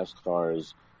what NASCAR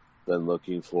has been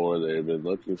looking for. They've been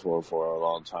looking for a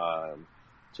long time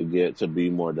to get to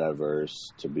be more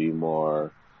diverse, to be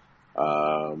more,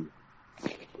 to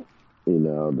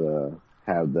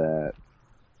have that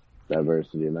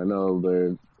diversity. And I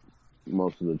know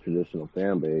most of the traditional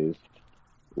fan base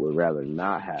would rather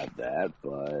not have that,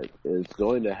 but it's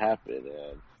going to happen,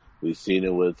 and we've seen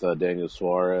it with Daniel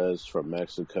Suarez from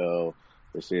Mexico.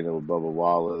 We're seeing it with Bubba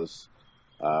Wallace,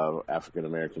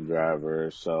 African-American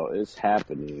driver. So it's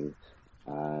happening.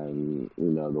 The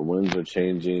winds are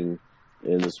changing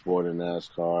in the sport of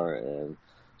NASCAR, and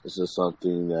it's just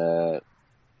something that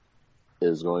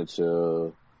is going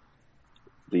to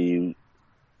be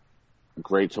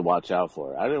great to watch out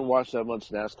for. I didn't watch that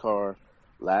much NASCAR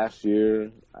last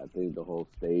year. I think the whole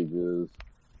stages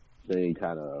thing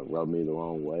kind of rubbed me the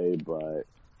wrong way, but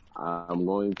I'm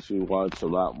going to watch a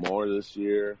lot more this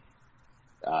year.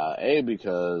 A,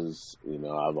 because,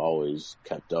 I've always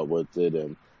kept up with it,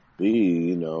 and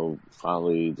B,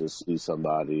 finally to see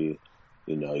somebody,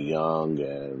 young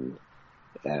and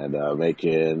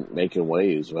making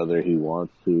waves, whether he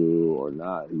wants to or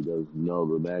not. He does know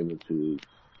the magnitude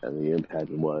and the impact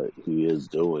of what he is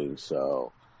doing.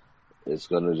 So it's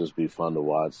going to just be fun to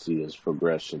watch, see his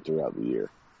progression throughout the year.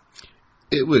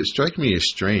 It would strike me as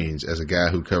strange, as a guy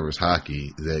who covers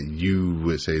hockey, that you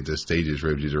would say the stages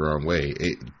rubbed you the wrong way.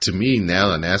 To me,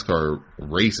 now a NASCAR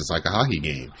race is like a hockey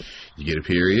game. You get a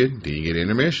period, then you get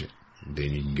intermission.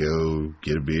 Then you can go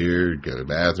get a beer, go to the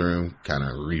bathroom, kind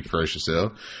of refresh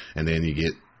yourself, and then you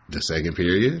get the second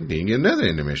period, then you get another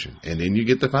intermission, and then you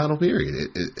get the final period.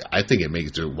 I think it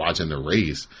makes watching the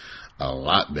race a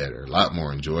lot better, a lot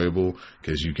more enjoyable,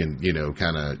 because you can,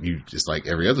 just like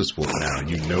every other sport now,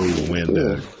 when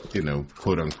the,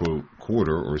 quote unquote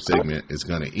quarter or segment is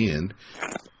going to end,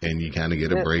 and you kind of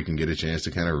get a break and get a chance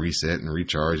to kind of reset and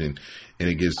recharge, and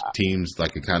it gives teams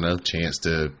like a kind of chance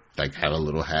to like have a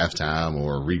little halftime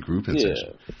or a regrouping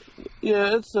session. Yeah,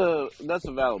 that's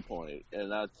a valid point,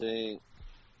 and I think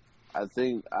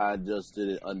I just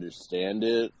didn't understand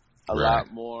it a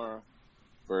lot more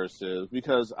versus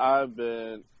because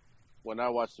when I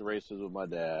watch the races with my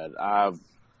dad,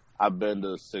 I've been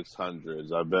to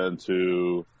 600s, I've been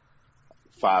to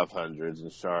 500s in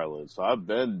Charlotte, so I've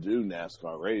been to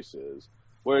NASCAR races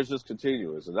where it's just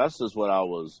continuous, and that's just what I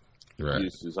was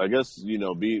used to. So I guess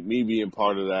me being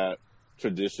part of that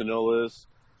traditionalist,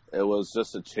 it was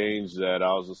just a change that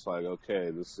I was just like,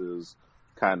 okay, this is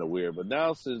kind of weird. But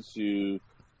now since you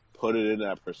put it in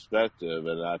that perspective,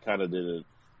 and I kind of didn't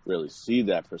really see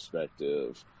that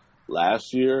perspective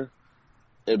last year,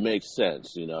 it makes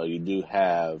sense. You do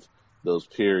have those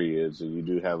periods, and you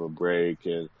do have a break,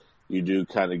 and you do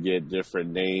kind of get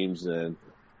different names and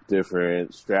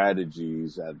different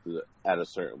strategies at a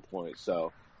certain point.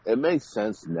 So it makes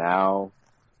sense now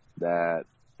that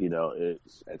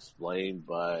it's explained,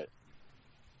 but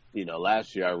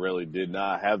last year I really did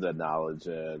not have that knowledge,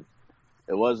 and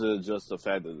it wasn't just the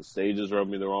fact that the stages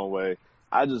rubbed me the wrong way.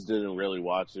 I just didn't really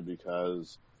watch it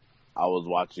because I was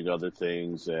watching other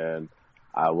things, and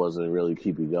I wasn't really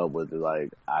keeping up with it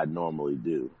like I normally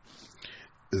do.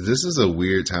 This is a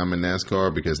weird time in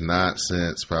NASCAR because not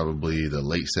since probably the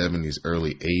late 70s,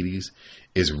 early 80s,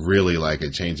 it's really like a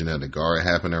changing of the guard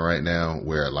happening right now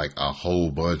where like a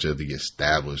whole bunch of the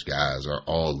established guys are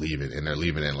all leaving, and they're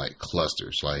leaving in like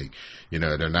clusters. Like,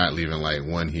 they're not leaving like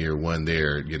one here, one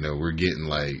there. We're getting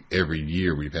like every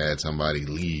year we've had somebody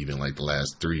leave in like the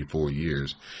last 3-4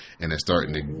 years. And it's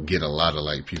starting to get a lot of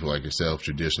like people like yourself,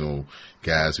 traditional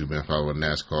guys who've been following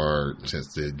NASCAR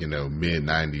since the, mid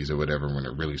 90s or whatever, when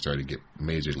it really started to get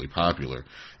majorly popular,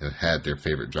 and had their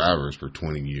favorite drivers for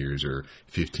 20 years or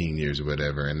 15 years or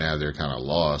whatever. And now they're kind of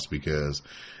lost because,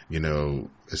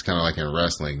 it's kind of like in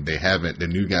wrestling. The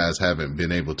new guys haven't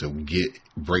been able to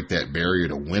break that barrier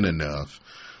to win enough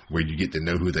where you get to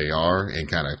know who they are and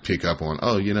kind of pick up on,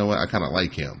 oh, you know what? I kind of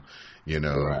like him.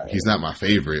 He's not my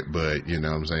favorite, but what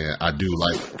I'm saying, I do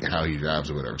like how he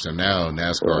drives or whatever. So now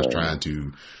NASCAR is trying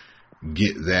to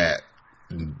get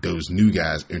those new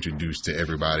guys introduced to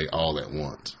everybody all at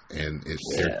once. And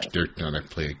they're trying to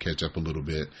play catch up a little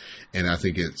bit. And I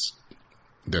think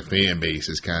the fan base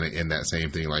is kind of in that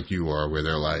same thing like you are, where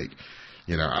they're like,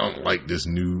 I don't like this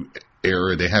new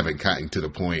era. They haven't gotten to the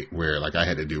point where like I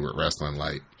had to do with wrestling,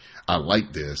 like, I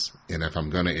like this, and if I'm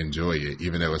going to enjoy it,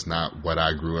 even though it's not what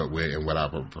I grew up with and what I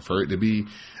would prefer it to be,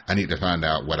 I need to find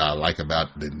out what I like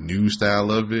about the new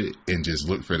style of it and just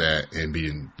look for that and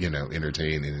be,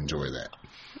 entertained and enjoy that.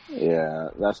 Yeah,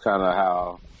 that's kind of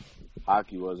how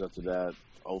hockey was after that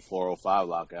 04-05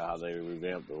 lockout, how they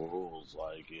revamped the rules.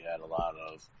 Like, you had a lot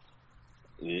of,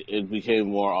 it became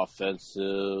more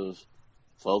offensive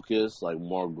focus, like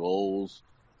more goals.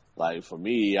 Like, for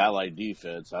me, I like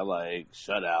defense. I like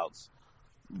shutouts.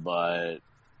 But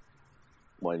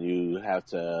when you have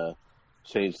to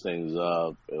change things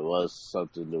up, it was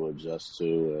something to adjust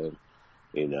to.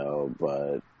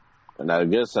 And I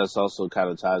guess that's also kind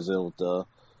of ties in with the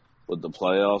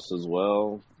playoffs as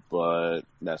well. But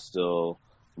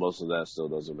most of that still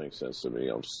doesn't make sense to me.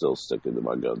 I'm still sticking to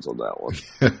my guns on that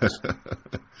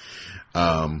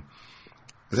one.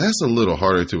 That's a little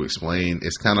harder to explain.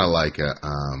 It's kind of like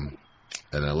an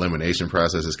elimination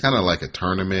process. It's kind of like a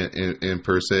tournament in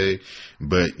per se,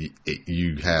 but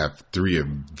you have 3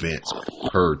 events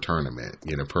per tournament,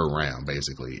 per round,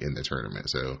 basically, in the tournament.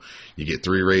 So you get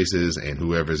 3 races, and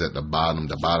whoever's at the bottom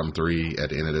 3,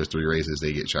 at the end of those 3 races,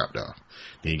 they get chopped off.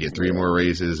 Then you get 3 more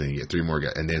races, and you get 3 more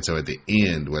guys. And then so at the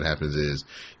end, what happens is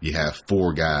you have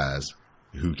 4 guys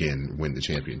who can win the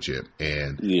championship,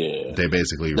 and they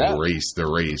basically race the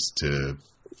race to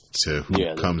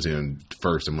who comes in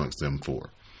first amongst them 4.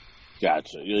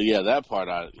 Gotcha. Yeah, that part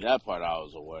I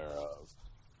was aware of.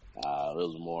 It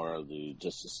was more of the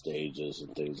stages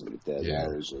and things like that. Yeah.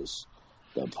 That was just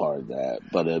the part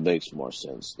but it makes more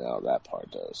sense now. That part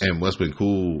does. And what's been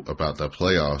cool about the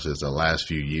playoffs is the last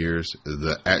few years,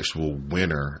 the actual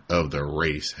winner of the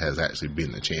race has actually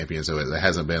been the champion. So it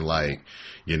hasn't been like,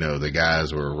 the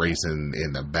guys were racing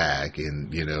in the back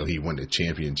and, he won the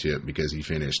championship because he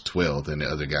finished 12th and the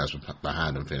other guys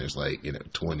behind him finished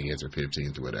 20th or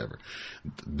 15th or whatever.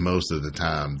 Most of the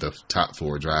time, the top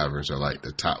 4 drivers are like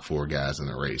the top 4 guys in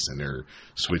the race, and they're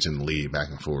switching the lead back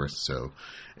and forth. So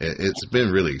it's been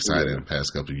been really exciting the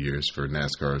past couple of years for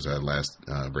NASCAR's last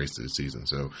race of the season.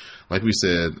 So, like we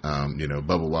said,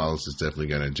 Bubba Wallace is definitely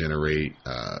going to generate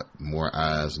more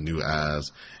eyes, new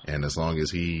eyes, and as long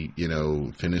as he,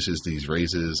 finishes these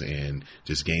races and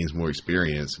just gains more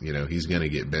experience, he's going to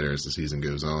get better as the season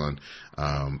goes on.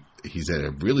 He's at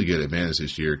a really good advantage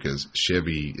this year because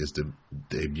Chevy is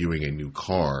debuting a new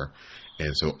car.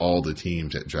 And so all the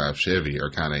teams that drive Chevy are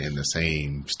kind of in the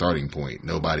same starting point.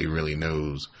 Nobody really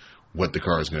knows what the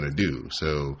car is going to do.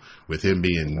 So with him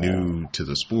being new to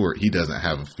the sport, he doesn't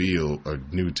have a feel, or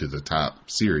new to the top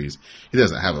series, he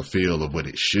doesn't have a feel of what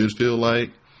it should feel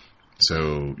like.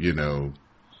 So,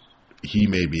 he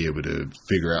may be able to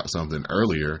figure out something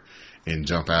earlier and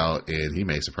jump out, and he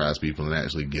may surprise people and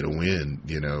actually get a win,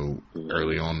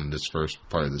 early on in this first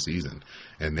part of the season.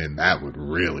 And then that would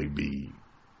really be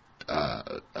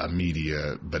a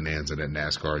media bonanza that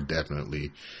NASCAR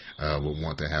definitely would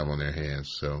want to have on their hands.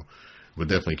 So we'll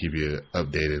definitely keep you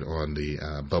updated on the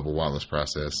Bubba Wallace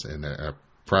process and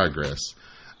progress,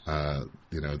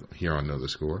 here on Know the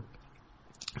Score.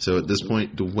 So at this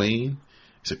point, Dwayne,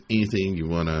 is there anything you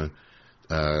want to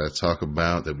talk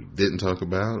about that we didn't talk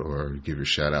about, or give your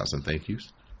shout outs and thank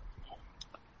yous?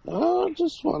 I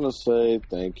just want to say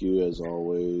thank you as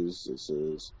always.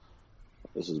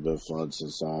 This has been fun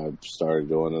since I started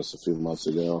doing this a few months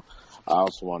ago. I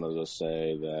also wanted to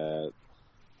say that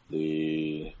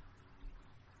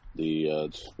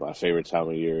my favorite time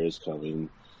of year is coming,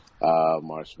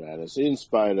 March Madness. In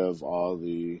spite of all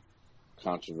the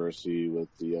controversy with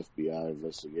the FBI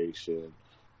investigation,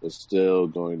 it's still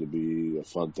going to be a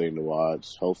fun thing to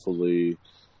watch. Hopefully,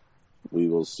 we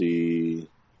will see.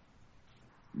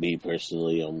 Me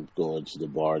personally, I'm going to the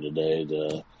bar today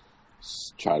to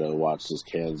try to watch this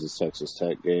Kansas-Texas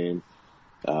Tech game.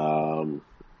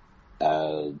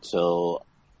 Until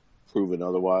proven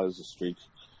otherwise, the streak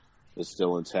is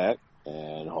still intact.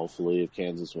 And hopefully, if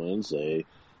Kansas wins, they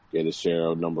get a share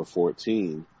of number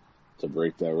 14 to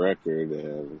break that record.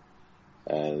 And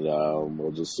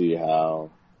we'll just see how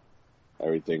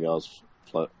everything else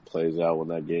plays out when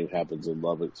that game happens in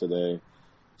Lubbock today.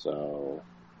 So,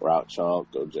 route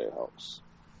chalk, go Jayhawks.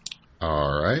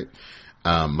 All right.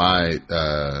 My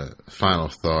final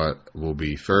thought will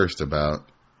be first about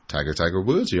Tiger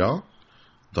Woods, y'all.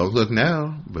 Don't look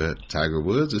now, but Tiger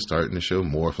Woods is starting to show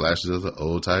more flashes of the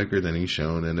old Tiger than he's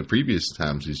shown in the previous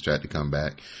times he's tried to come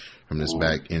back from this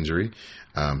back injury.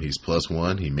 He's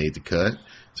 +1. He made the cut,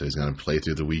 so he's going to play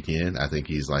through the weekend. I think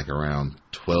he's like around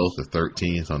 12th or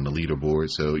 13th on the leaderboard.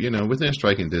 So, within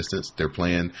striking distance. They're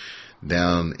playing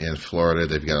down in Florida.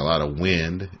 They've got a lot of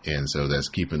wind, and so that's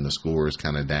keeping the scores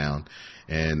kind of down.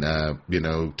 And,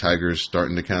 Tiger's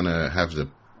starting to kind of have to,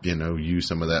 use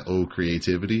some of that old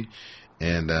creativity.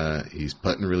 And he's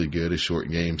putting really good. His short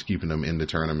game's keeping him in the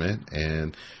tournament.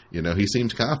 And, he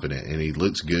seems confident and he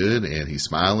looks good and he's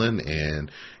smiling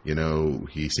and,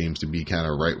 he seems to be kind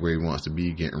of right where he wants to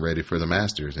be, getting ready for the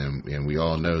Masters. And we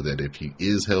all know that if he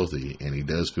is healthy and he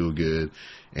does feel good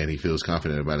and he feels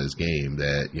confident about his game,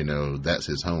 that, that's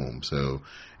his home. So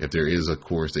if there is a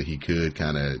course that he could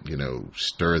kind of,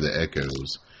 stir the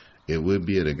echoes, it would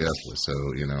be at Augusta. So,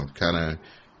 kind of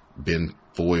been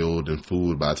foiled and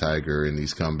fooled by Tiger in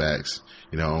these comebacks,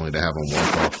 only to have him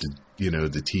walk off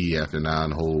the tee after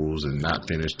 9 holes and not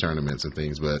finish tournaments and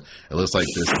things. But it looks like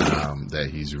this time that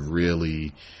he's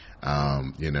really,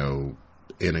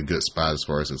 in a good spot as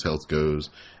far as his health goes.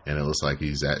 And it looks like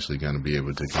he's actually going to be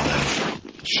able to kind of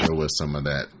show us some of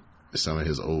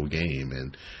his old game.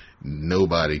 And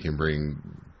nobody can bring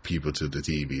people to the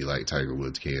TV like Tiger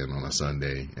Woods can on a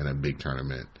Sunday in a big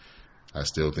tournament. I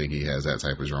still think he has that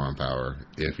type of drawing power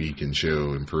if he can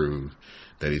show and prove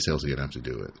that he's healthy enough to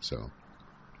do it. So,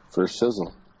 for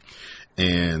shizzle.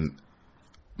 And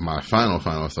my final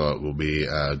thought will be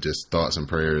just thoughts and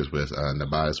prayers with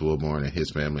Nabias Wilborn and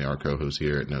his family, our co-host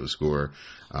here at Know the Score.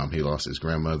 He lost his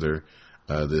grandmother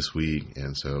this week,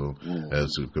 and so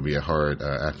it's going to be a hard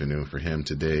afternoon for him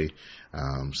today.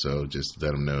 So just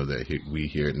let him know that we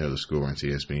here at Know the Score and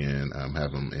TSPN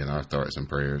have him in our thoughts and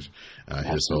prayers,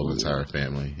 his whole entire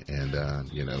family, and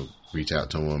reach out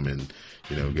to him and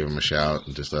give him a shout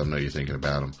and just let him know you're thinking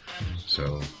about him.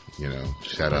 So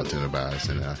shout out to Nabias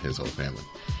and his whole family.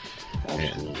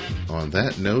 And on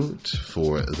that note,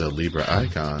 for the Libra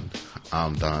icon,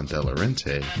 I'm Don De La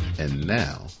Rente, and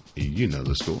now you know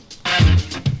the score.